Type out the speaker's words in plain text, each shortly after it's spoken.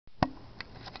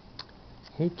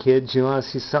Hey kids, you want to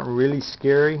see something really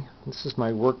scary? This is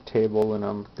my work table and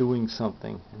I'm doing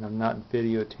something and I'm not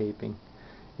videotaping.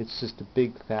 It's just a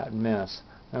big fat mess.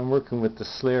 I'm working with the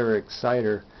Slayer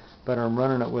Exciter, but I'm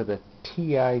running it with a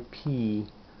TIP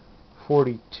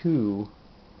 42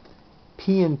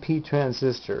 PNP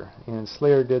transistor, and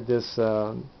Slayer did this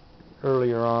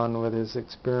earlier on with his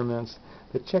experiments.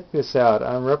 But check this out.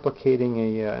 I'm replicating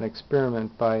an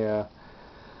experiment by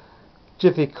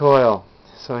Jiffycoil.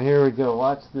 So here we go.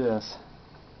 Watch this.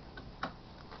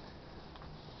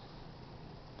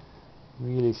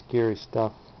 Really scary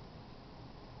stuff.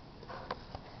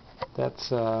 That's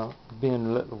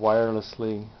being lit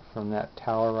wirelessly from that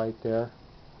tower right there.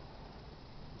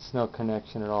 It's no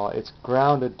connection at all. It's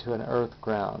grounded to an earth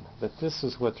ground. But this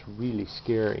is what's really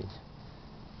scary.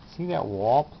 See that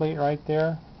wall plate right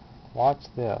there? Watch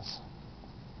this.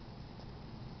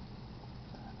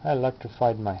 I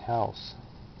electrified my house.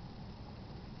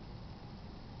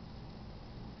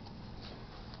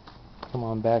 Come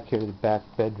on back here to the back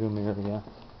bedroom area.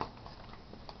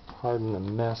 Pardon the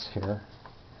mess here.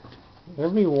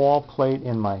 Every wall plate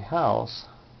in my house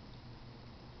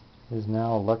is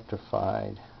now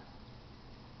electrified.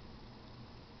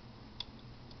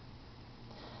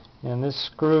 And this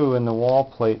screw in the wall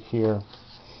plate here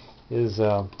is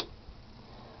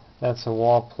that's a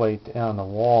wall plate on the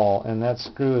wall, and that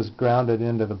screw is grounded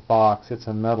into the box. It's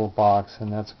a metal box,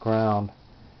 and that's ground.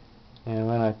 And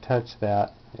when I touch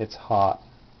that, it's hot.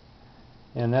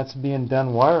 And that's being done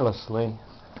wirelessly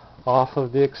off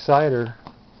of the exciter.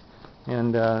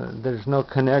 And there's no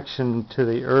connection to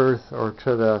the earth or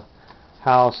to the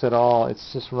house at all.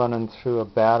 It's just running through a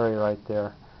battery right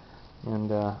there. And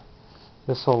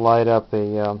this will light up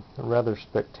a rather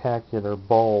spectacular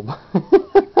bulb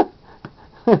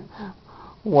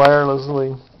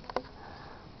wirelessly.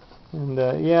 And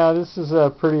yeah, this is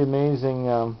pretty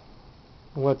amazing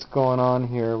what's going on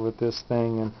here with this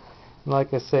thing. And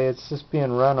like I say, it's just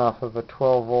being run off of a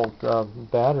 12-volt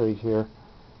battery here.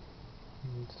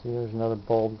 See, there's another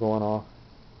bulb going off.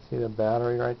 See the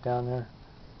battery right down there?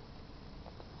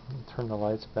 Turn the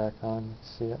lights back on.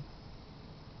 See it?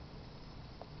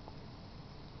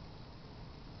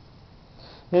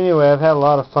 Anyway, I've had a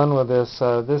lot of fun with this.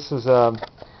 This is a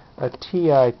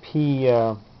TIP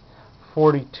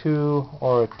 42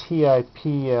 or a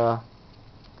TIP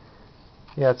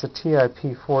yeah, it's a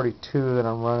TIP 42 that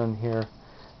I'm running here.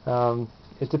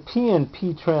 It's a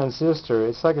PNP transistor.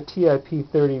 It's like a TIP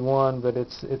 31, but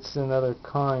it's another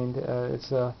kind.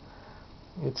 It's not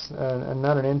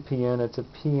an NPN. It's a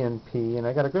PNP, and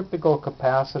I got a good big old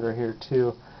capacitor here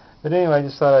too. But anyway, I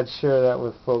just thought I'd share that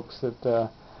with folks that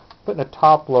putting a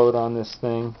top load on this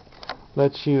thing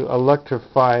lets you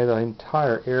electrify the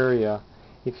entire area.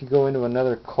 If you go into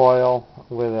another coil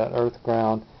with that earth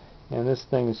ground, and this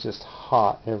thing is just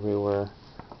hot everywhere.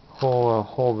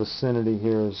 Whole vicinity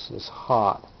here is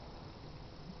hot,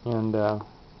 and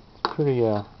it's pretty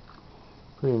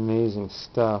amazing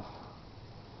stuff.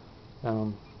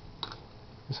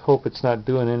 Just hope it's not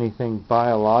doing anything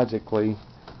biologically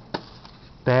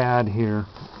bad here,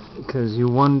 because you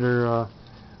wonder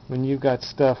when you've got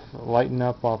stuff lighting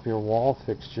up off your wall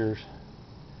fixtures,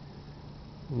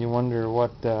 you wonder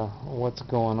what's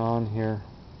going on here.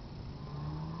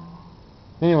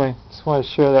 Anyway, just want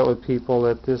to share that with people,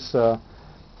 that this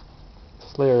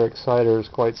Slayer Exciter is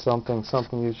quite something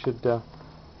you should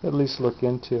at least look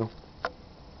into.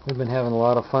 We've been having a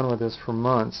lot of fun with this for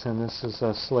months, and this is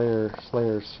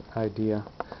Slayer's idea.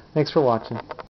 Thanks for watching.